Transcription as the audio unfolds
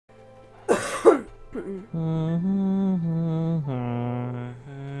Do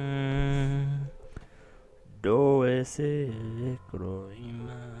ese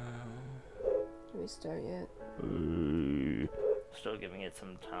crema. Did we start yet? Still giving it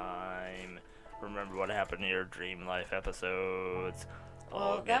some time. Remember what happened in your Dream Life episodes.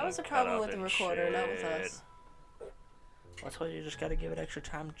 Well, that was a problem with the recorder, not with us. That's why you just gotta give it extra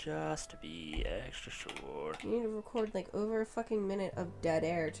time just to be extra sure. You need to record like over a fucking minute of dead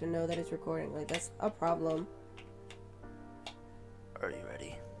air to know that it's recording. Like, that's a problem. Are you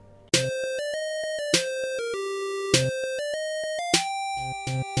ready?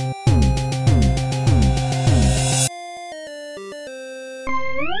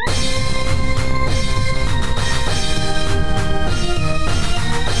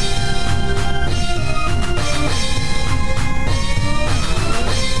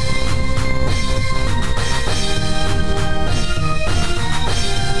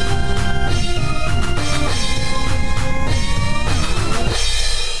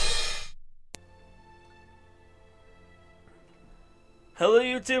 Hello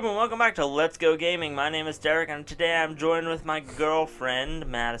YouTube and welcome back to Let's Go Gaming. My name is Derek and today I'm joined with my girlfriend,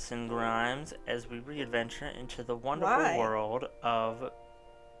 Madisyn Grimes, as we re-adventure into the wonderful world of...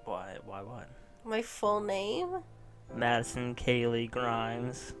 Why what? My full name? Madisyn Kaylee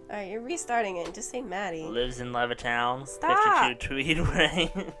Grimes. Alright, you're restarting it. Just say Maddie. Lives in Levittown. Stop! 52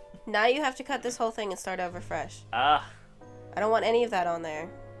 Tweedway. Now you have to cut this whole thing and start over fresh. Ah. I don't want any of that on there.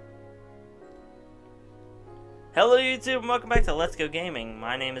 Hello YouTube and welcome back to Let's Go Gaming.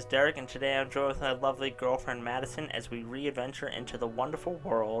 My name is Derek and today I'm joined with my lovely girlfriend Madisyn as we re-adventure into the wonderful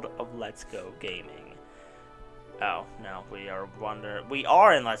world of Let's Go Gaming. Oh, no, we are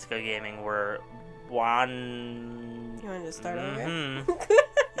in Let's Go Gaming. We're one... You want to just start over?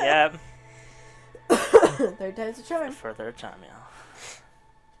 Yep. Third time's a charm. For third time, yeah.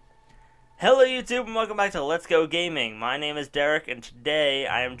 Hello YouTube and welcome back to Let's Go Gaming. My name is Derek and today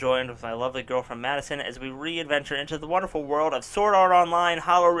I am joined with my lovely girlfriend Madisyn as we re-adventure into the wonderful world of Sword Art Online,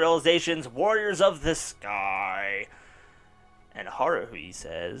 Hollow Realizations, Warriors of the Sky. And Haruhi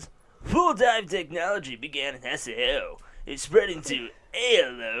says, full dive technology began in SAO. It spread into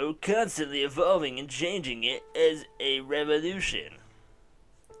ALO, constantly evolving and changing it as a revolution.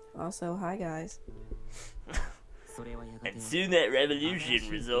 Also, hi guys. And soon that revolution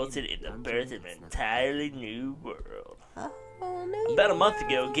resulted in the birth of an entirely new world. About a month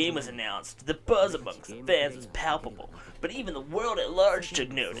ago, a game was announced. The buzz amongst the fans was palpable, but even the world at large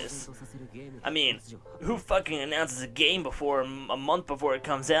took notice. I mean, who fucking announces a game before a month before it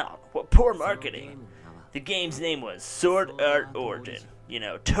comes out? What poor marketing. The game's name was Sword Art Origin. You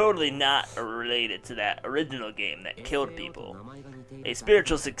know, totally not related to that original game that killed people. A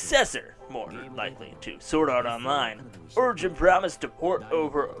spiritual successor, more likely, to Sword Art Online. Origin promised to port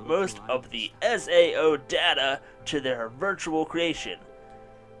over most of the SAO data to their virtual creation.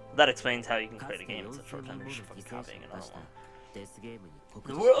 That explains how you can create a game in such a short time. You're just fucking copying another one.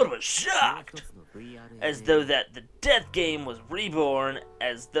 The world was shocked, as though that the death game was reborn,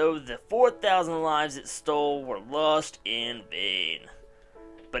 as though the 4,000 lives it stole were lost in vain.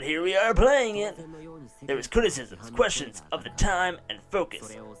 But here we are playing it. There was criticisms, questions of the time and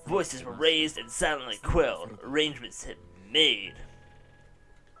focus. Voices were raised and silently quelled. Arrangements had been made.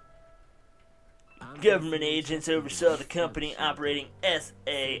 Government agents oversaw the company operating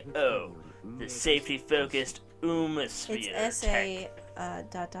SAO, the safety-focused Umosphere. It's SA, ...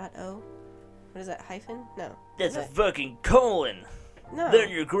 What is that, hyphen? No. That's a fucking colon. No. Learn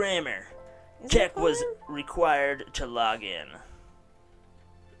your grammar. Tech was required to log in.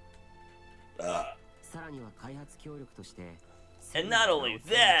 And not only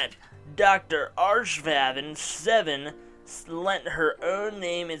that, Dr. Arshvaven 7 lent her own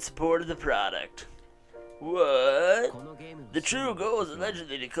name in support of the product. What? The true goal is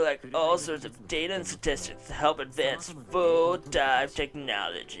allegedly to collect all sorts of data and statistics to help advance full dive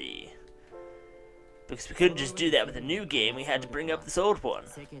technology. Because we couldn't just do that with a new game, we had to bring up this old one.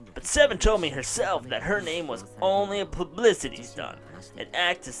 But Seven told me herself that her name was only a publicity stunt, an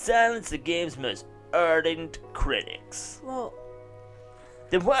act to silence the game's most ardent critics. Well,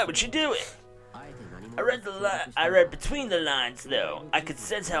 then why would she do it? I read between the lines, though. I could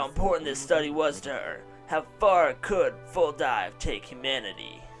sense how important this study was to her, how far could Full Dive take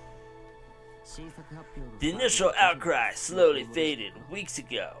humanity. The initial outcry slowly faded weeks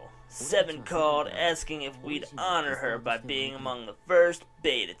ago. Seven called asking if we'd honor her by being among the first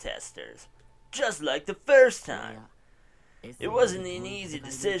beta testers. Just like the first time. It wasn't an easy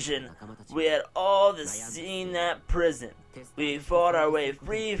decision. We had all the seen that prison. We fought our way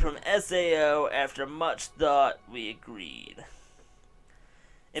free from SAO. After much thought, we agreed.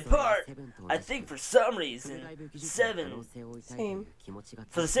 In part, I think for some reason, 7... Same.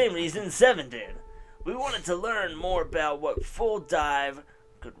 For the same reason 7 did. We wanted to learn more about what Full Dive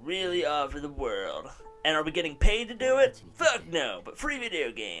could really offer the world. And are we getting paid to do it? Fuck no, but free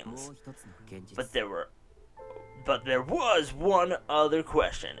video games. But there was one other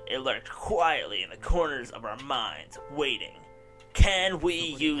question. It lurked quietly in the corners of our minds, waiting. Can we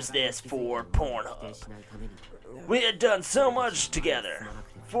use this for Pornhub? We had done so much together,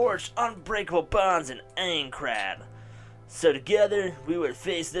 forged unbreakable bonds in Aincrad. So together, we would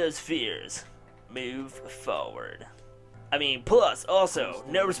face those fears. Move forward. I mean, plus, also,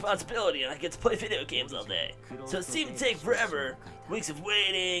 no responsibility and I get to play video games all day. So it seemed to take forever. Weeks of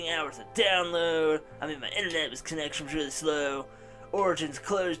waiting, hours of download. I mean, my internet connection was really slow. Origin's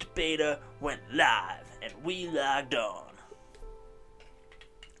closed beta went live, and we logged on.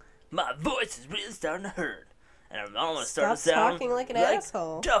 My voice is really starting to hurt, and I'm almost starting to sound talking like an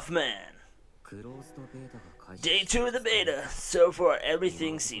asshole. Duffman. Day 2 of the beta. So far,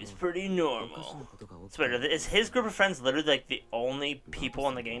 everything seems pretty normal. So wait, is his group of friends literally like the only people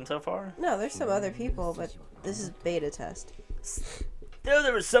in the game so far? No, there's some other people, but this is beta test. Though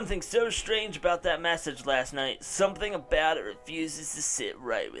there was something so strange about that message last night, something about it refuses to sit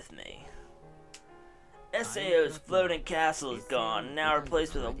right with me. SAO's floating castle is gone, now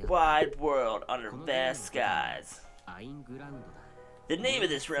replaced with a wide world under vast skies. The name of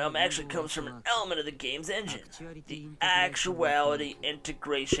this realm actually comes from an element of the game's engine, the Actuality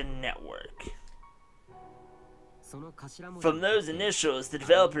Integration Network. From those initials, the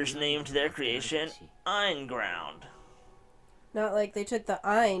developers named their creation Einground. Not like they took the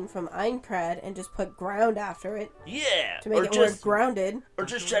Ein from Aincrad and just put ground after it. Yeah, to make it more grounded. Or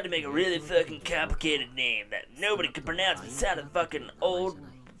just tried to make a really fucking complicated name that nobody could pronounce. It sounded fucking old,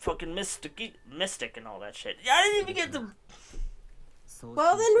 fucking mystic and all that shit. I didn't even get the...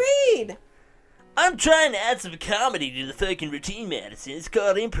 Well, then read! I'm trying to add some comedy to the fucking routine, Madisyn. It's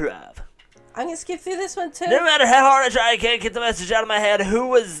called improv. I'm gonna skip through this one, too. No matter how hard I try, I can't get the message out of my head. Who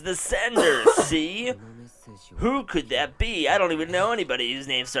was the sender, see? Who could that be? I don't even know anybody whose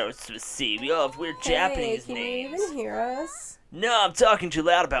name starts with C. We all have weird Japanese can names. Can you even hear us? No, I'm talking too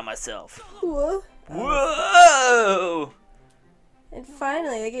loud about myself. Whoa. Whoa! And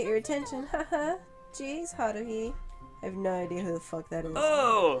finally, I get your attention. Haha. Jeez, Haruhi. I have no idea who the fuck that is.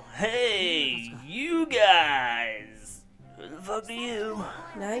 Oh, hey, you guys. Who the fuck are you?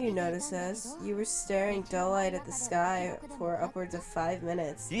 Now you notice us. You were staring dull-eyed at the sky for upwards of 5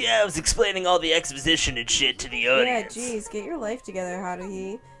 minutes. Yeah, I was explaining all the exposition and shit to the audience. Yeah, jeez, get your life together,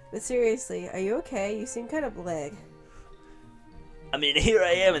 Haruhi. But seriously, are you okay? You seem kind of bleg. I mean, here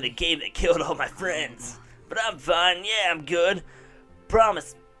I am in the game that killed all my friends. But I'm fine, yeah, I'm good.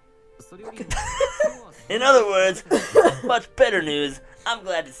 Promise. In other words, much better news, I'm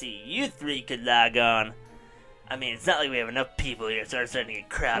glad to see you three could log on. I mean, it's not like we have enough people here, so I'm starting to get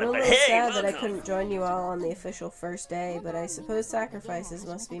crowded, I'm a but little hey, sad welcome. that I couldn't join you all on the official first day, but I suppose sacrifices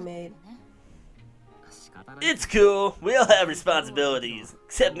must be made. It's cool, we all have responsibilities.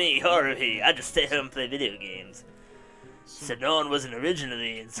 Except me, Haruhi, I just stay home and play video games. Sinon wasn't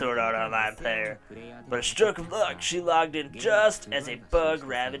originally in Sword Art Online player, but a stroke of luck, she logged in just as a bug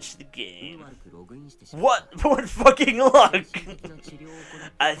ravaged the game. What fucking luck?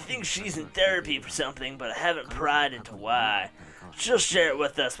 I think she's in therapy for something, but I haven't pried into why. She'll share it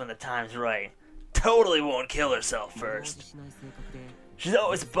with us when the time's right. Totally won't kill herself first. She's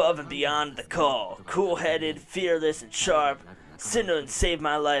always above and beyond the call. Cool-headed, fearless, and sharp. Sinon saved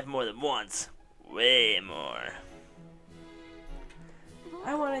my life more than once. Way more.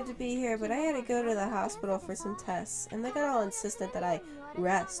 I wanted to be here, but I had to go to the hospital for some tests, and they got all insistent that I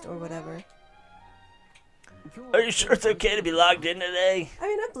rest or whatever. Are you sure it's okay to be logged in today? I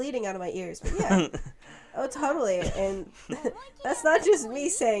mean, I'm bleeding out of my ears, but yeah. Oh, totally, and that's not just me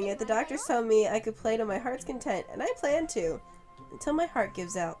saying it. The doctors told me I could play to my heart's content, and I plan to, until my heart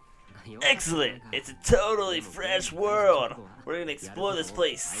gives out. Excellent! It's a totally fresh world. We're gonna explore this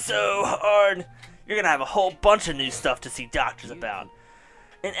place so hard. You're gonna have a whole bunch of new stuff to see doctors about.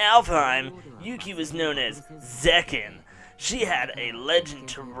 In Alfheim, Yuki was known as Zekken. She had a legend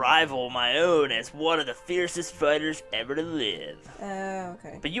to rival my own as one of the fiercest fighters ever to live.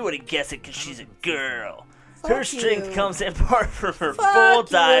 Okay. But you wouldn't guess it because she's a girl. Fuck Her strength you. comes in part from her Fuck full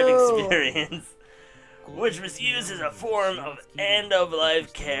dive you. experience, which was used as a form of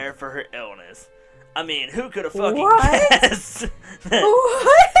end-of-life care for her illness. I mean, who could have fucking guessed that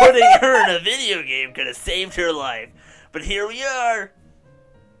What? putting her in a video game could have saved her life? But here we are.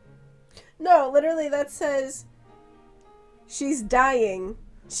 No, literally that says she's dying.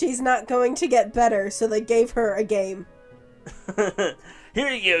 She's not going to get better, so they gave her a game. Here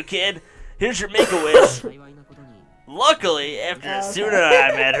you go, kid. Here's your Make-A-Wish. Luckily, after Asuna and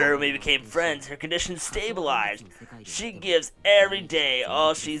I met her and we became friends, her condition stabilized. She gives every day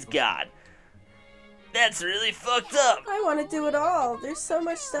all she's got. That's really fucked up. I want to do it all. There's so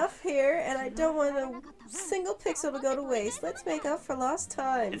much stuff here, and I don't want a single pixel to go to waste. Let's make up for lost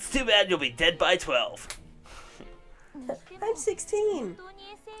time. It's too bad you'll be dead by 12. I'm 16.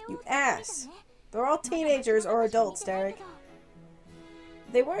 You ass. They're all teenagers or adults, Derek.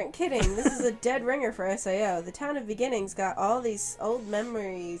 They weren't kidding. This is a dead ringer for SAO. The town of beginnings got all these old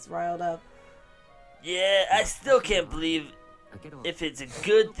memories riled up. Yeah, I still can't believe if it's a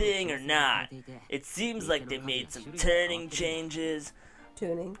good thing or not. It seems like they made some tuning changes,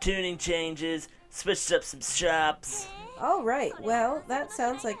 switched up some shops. All right, well, that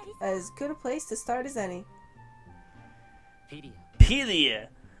sounds like as good a place to start as any. Pelia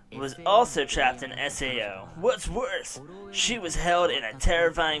was also trapped in SAO. What's worse, she was held in a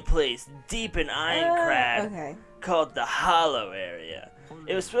terrifying place deep in Aincrad called the Hollow area.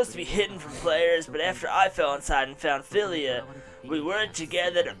 It was supposed to be hidden from players, but after I fell inside and found Philia, we worked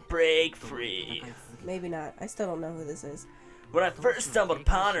together to break free. Maybe not. I still don't know who this is. When I first stumbled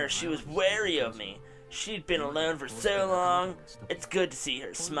upon her, she was wary of me. She'd been alone for so long, it's good to see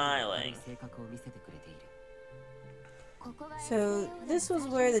her smiling. So, this was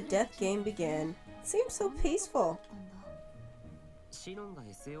where the death game began. It seems so peaceful.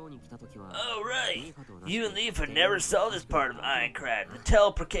 Oh, right. You and Leaf never saw this part of Aincrad. The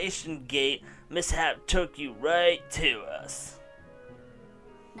teleportation gate mishap took you right to us.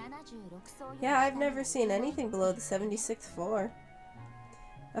 Yeah, I've never seen anything below the 76th floor.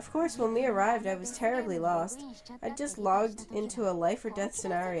 Of course, when we arrived, I was terribly lost. I just logged into a life or death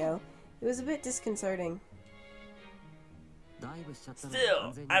scenario. It was a bit disconcerting.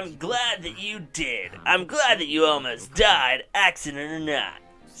 Still, I'm glad that you did. I'm glad that you almost died, accident or not.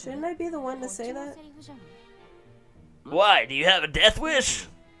 Shouldn't I be the one to say that? Why? Do you have a death wish?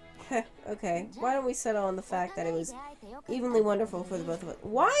 Okay, why don't we settle on the fact that it was evenly wonderful for the both of us.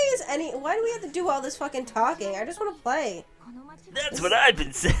 Why do we have to do all this fucking talking? I just want to play. That's what I've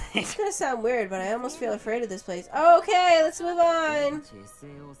been saying. It's gonna sound weird, but I almost feel afraid of this place. Okay, let's move on.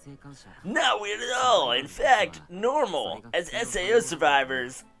 Not weird at all. In fact, normal as SAO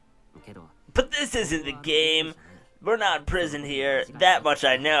survivors. But this isn't the game. We're not in prison here. That much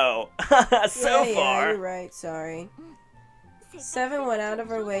I know. So far. Yeah, you're right. Sorry. Seven went out of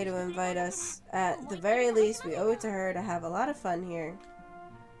her way to invite us. At the very least, we owe it to her to have a lot of fun here.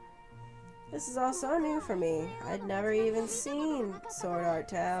 This is all so new for me. I'd never even seen Sword Art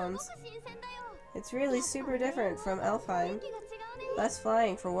Towns. It's really super different from Elfheim. Less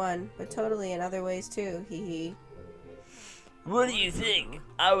flying for one, but totally in other ways too, hee hee. What do you think?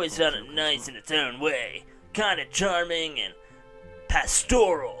 I always found it nice in its own way. Kinda charming and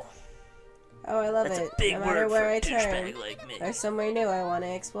pastoral. Oh, I love That's it. A big no matter word where for I a turn, douchebag like me. there's somewhere new I want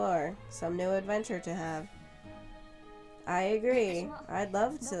to explore. Some new adventure to have. I agree. I'd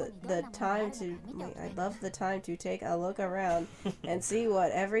love the time to take a look around and see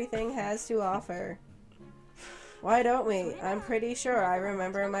what everything has to offer. Why don't we? I'm pretty sure I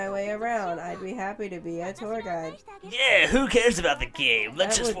remember my way around. I'd be happy to be a tour guide. Yeah, who cares about the game?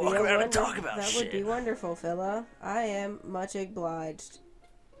 Let's just walk around and talk about shit. That would be wonderful, Phila. I am much obliged.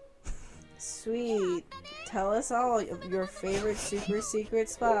 Sweet. Tell us all of your favorite super secret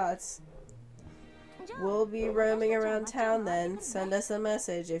spots. We'll be roaming around town then. Send us a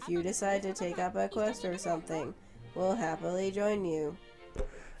message if you decide to take up a quest or something. We'll happily join you.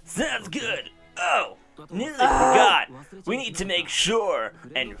 Sounds good. Oh, nearly forgot. We need to make sure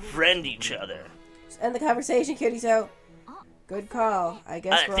and friend each other. End the conversation, Kirito. Good call. I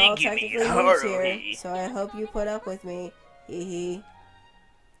guess we're all technically noobs here, so I hope you put up with me. Hee hee.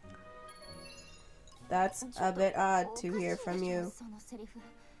 That's a bit odd to hear from you.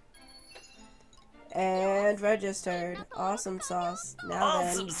 And registered. Awesome sauce. Now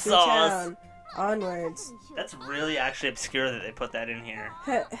then, to town. Onwards. That's really actually obscure that they put that in here.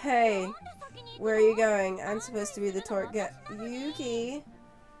 Hey, where are you going? I'm supposed to be the tour guide. Yuki.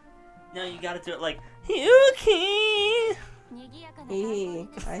 No, you gotta do it like Yuki. Hee.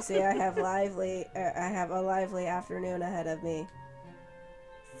 I say I have a lively afternoon ahead of me.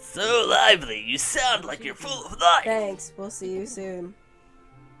 So lively, you sound like you're full of life. Thanks. We'll see you soon.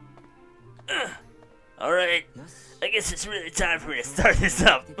 Alright, I guess it's really time for me to start this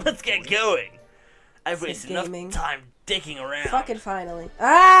up. Let's get going. I've wasted enough time dicking around. Fucking finally.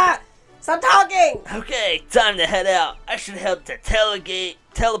 Ah! Stop talking! Okay, time to head out. I should head to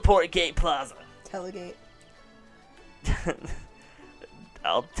Teleport Gate Plaza. Telegate.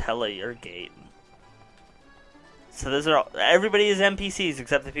 I'll tele your gate. So those are everybody is NPCs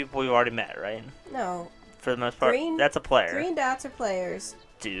except the people we've already met, right? No. For the most part, that's a player. Green dots are players.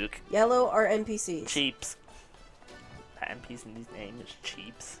 Duke. Yellow are NPCs. Cheeps. That NPC's name is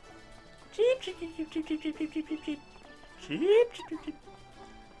Cheeps. Cheep, cheep, cheep, cheep, cheep, cheep, cheep, cheep, cheep, cheep, cheep, cheep, cheep, cheep.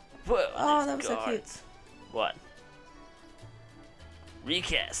 Whoa, oh, that was so cute. What?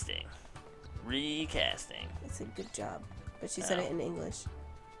 Recasting. Recasting. It's a good job. But she said it in English.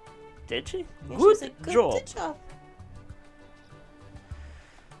 Did she? Yeah, good, she said, job. job.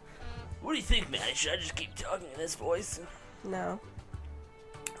 What do you think, Maddie? Should I just keep talking in this voice? No.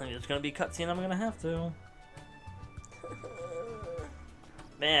 I think it's gonna be a cutscene. I'm gonna have to.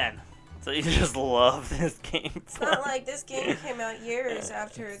 Man, so you just love this game. It's not like this game came out years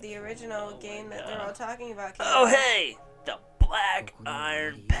after the original game that they're all talking about came Oh, out. hey! The Black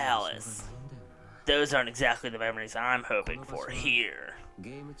Iron Palace. Those aren't exactly the memories I'm hoping for here.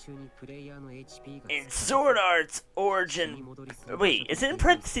 In Sword Art's origin... Wait, is it in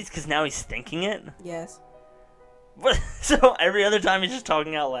parentheses because now he's thinking it? Yes. What? So every other time he's just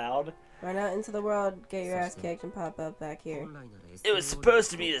talking out loud? Run out into the world, get your ass kicked, and pop up back here. It was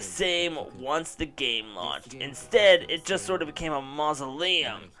supposed to be the same once the game launched. Instead, it just sort of became a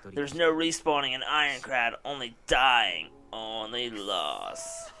mausoleum. There's no respawning in Ironclad, only dying, only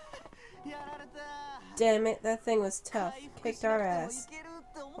loss. Damn it, that thing was tough. Kicked our ass.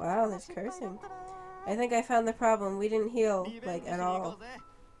 Wow, there's cursing. I think I found the problem. We didn't heal, like, at all.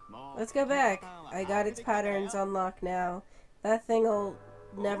 Let's go back. I got its patterns unlocked now. That thing'll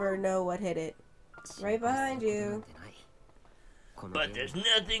never know what hit it. Right behind you. But there's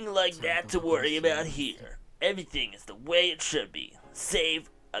nothing like that to worry about here. Everything is the way it should be. Safe,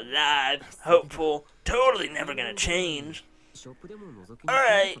 alive, hopeful, totally never gonna change.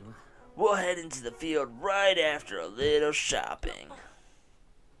 Alright, we'll head into the field right after a little shopping.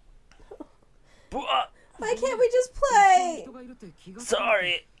 Why can't we just play?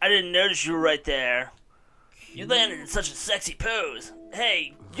 Sorry, I didn't notice you were right there. You landed in such a sexy pose.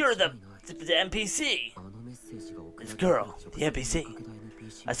 Hey, you're the NPC. This girl, the NPC.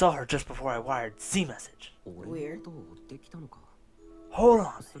 I saw her just before I wired C message. Weird. Hold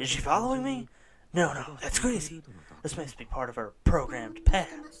on, is she following me? No, that's crazy. This must be part of her programmed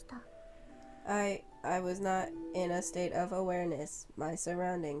path. I was not in a state of awareness. My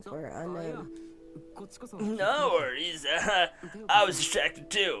surroundings were unknown. No worries. I was distracted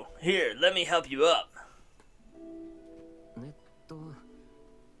too. Here, let me help you up.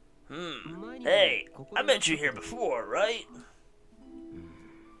 Hey, I met you here before, right?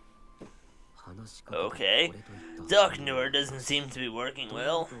 Okay. Talking to her doesn't seem to be working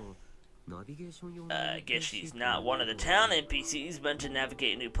well. I guess she's not one of the town NPCs meant to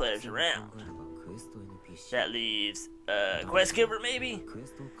navigate new players around. That leaves, quest giver maybe?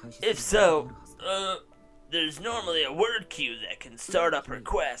 If so, there's normally a word queue that can start up her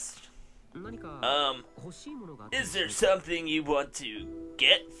quest. Is there something you want to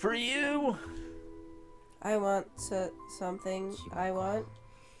get for you? I want something. I want.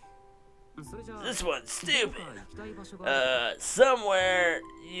 This one's stupid. Somewhere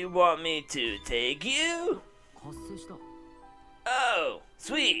you want me to take you? Oh,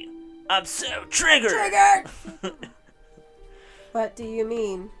 sweet. I'm so triggered. Triggered! What do you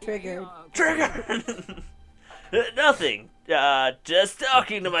mean, triggered? Triggered! Nothing. Just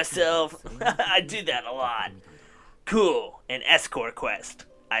talking to myself. I do that a lot. Cool. An escort quest.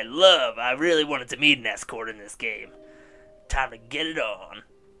 I really wanted to meet an escort in this game. Time to get it on.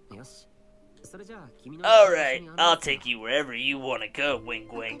 Alright, I'll take you wherever you want to go,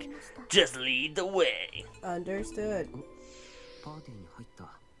 wink wink. Just lead the way. Understood.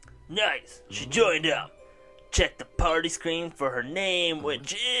 Nice, she joined up. Check the party screen for her name,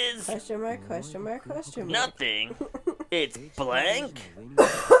 which is... Question mark, question mark, question mark. Nothing. It's blank.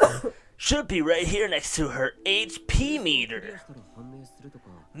 Should be right here next to her HP meter.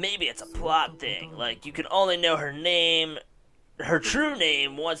 Maybe it's a plot thing, like you can only know her name... her true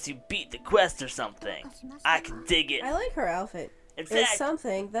name once you beat the quest or something. I can dig it. I like her outfit. In fact, it's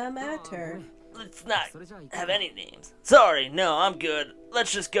something the matter. Let's not have any names. Sorry, no, I'm good.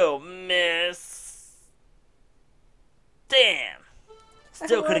 Let's just go, Miss... Damn.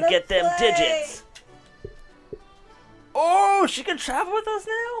 Still couldn't get them digits. Oh, she can travel with us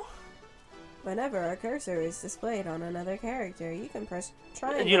now? Whenever a cursor is displayed on another character, you can press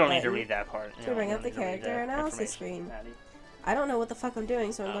triangle. You don't need to read that part. To bring up the character analysis screen. I don't know what the fuck I'm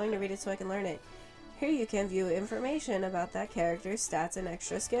doing, so I'm going to read it so I can learn it. Here you can view information about that character's stats and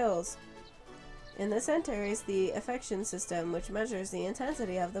extra skills. In the center is the affection system, which measures the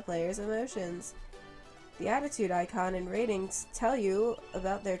intensity of the player's emotions. The attitude icon and ratings tell you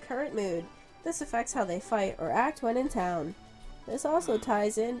about their current mood. This affects how they fight or act when in town. This also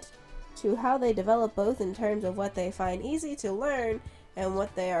ties in to how they develop both in terms of what they find easy to learn and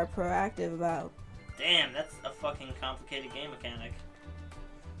what they are proactive about. Damn, that's a fucking complicated game mechanic.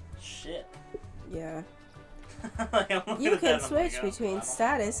 Shit. Yeah. Like, You can switch between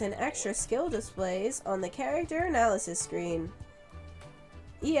status and extra skill displays on the character analysis screen.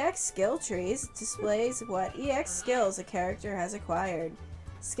 EX skill trees displays what EX skills a character has acquired.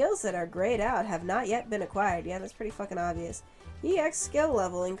 Skills that are grayed out have not yet been acquired. Yeah, that's pretty fucking obvious. EX skill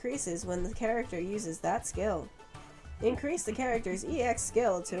level increases when the character uses that skill. Increase the character's EX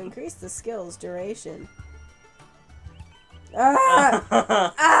skill to increase the skill's duration. Ah!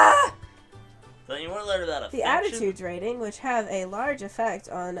 Ah! So you want to learn about affection? The attitudes rating, which have a large effect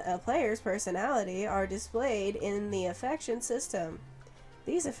on a player's personality, are displayed in the affection system.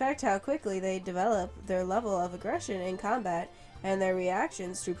 These affect how quickly they develop their level of aggression in combat and their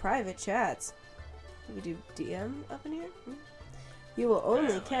reactions to private chats. We do DM up in here? You will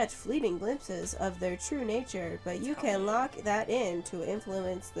only catch fleeting glimpses of their true nature, but you can lock that in to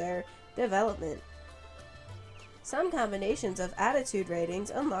influence their development. Some combinations of attitude ratings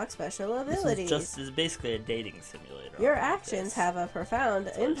unlock special abilities. This is basically a dating simulator. Your actions have a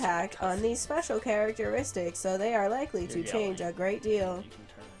profound impact on these special characteristics, so they are likely to change a great deal. You can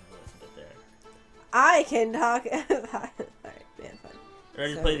turn the voice a bit there. I can talk. Alright, man, fine.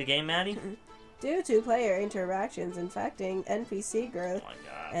 Ready to play the game, Maddie? Due to player interactions infecting NPC growth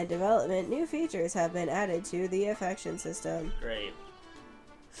and development, new features have been added to the affection system. Great.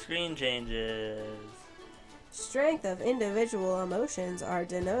 Screen changes. Strength of individual emotions are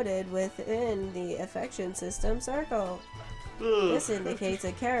denoted within the affection system circle. This indicates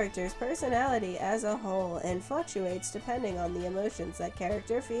a character's personality as a whole and fluctuates depending on the emotions that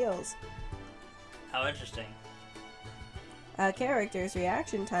character feels. How interesting. A character's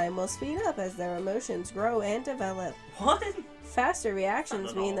reaction time will speed up as their emotions grow and develop. What? Faster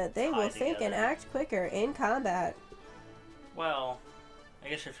reactions mean that they will think and act quicker in combat. Well, I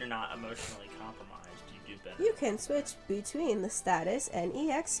guess if you're not emotionally compromised, you do better. You can switch between the status and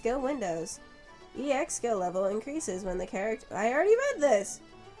EX skill windows. EX skill level increases when the character... I already read this!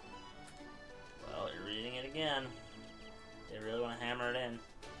 Well, you're reading it again. They really want to hammer it in.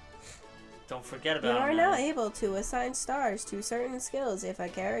 Don't forget about it. You are now able to assign stars to certain skills if a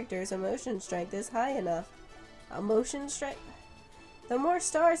character's emotion strength is high enough. Emotion strength... The more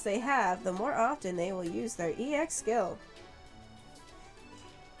stars they have, the more often they will use their EX skill.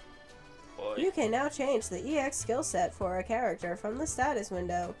 Boy. You can now change the EX skill set for a character from the status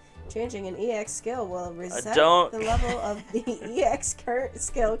window. Changing an EX skill will reset the level of the EX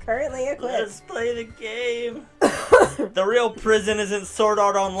skill currently equipped. Let's play the game. The real prison isn't Sword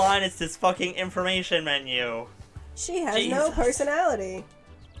Art Online, it's this fucking information menu. She has no personality.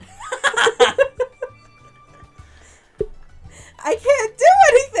 I can't do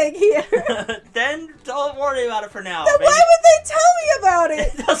anything here. Then don't worry about it for now. Then why would they tell me about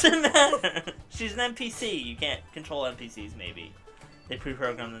it? It doesn't matter. She's an NPC. You can't control NPCs, maybe. They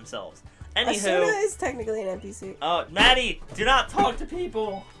pre-program themselves. Anywho. Asuna is technically an NPC. Oh, Maddie, do not talk to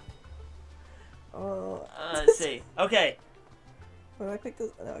people. Oh. Let's see. Okay. What do I pick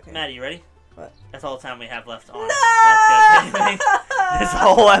this? Oh, okay. Maddie, you ready? What? That's all the time we have left on. No! Let's Go. This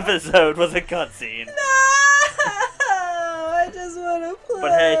whole episode was a cutscene. No! I just want to play.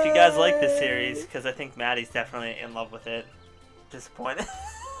 But hey, if you guys like this series, because I think Maddie's definitely in love with it. Disappointed.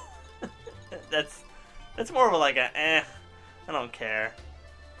 That's more of a like a I don't care.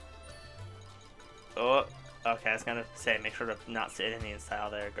 Oh, okay. I was gonna say make sure to not say Indian style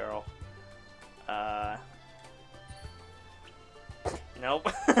there, girl. Nope.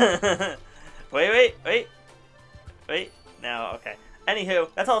 wait. No, okay. Anywho,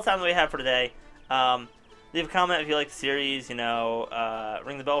 that's all the time that we have for today. Leave a comment if you like the series, you know,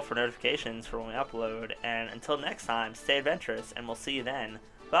 ring the bell for notifications for when we upload, and until next time, stay adventurous, and we'll see you then.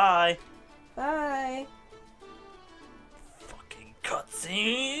 Bye! Bye! Fucking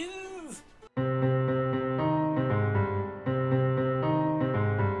cutscene!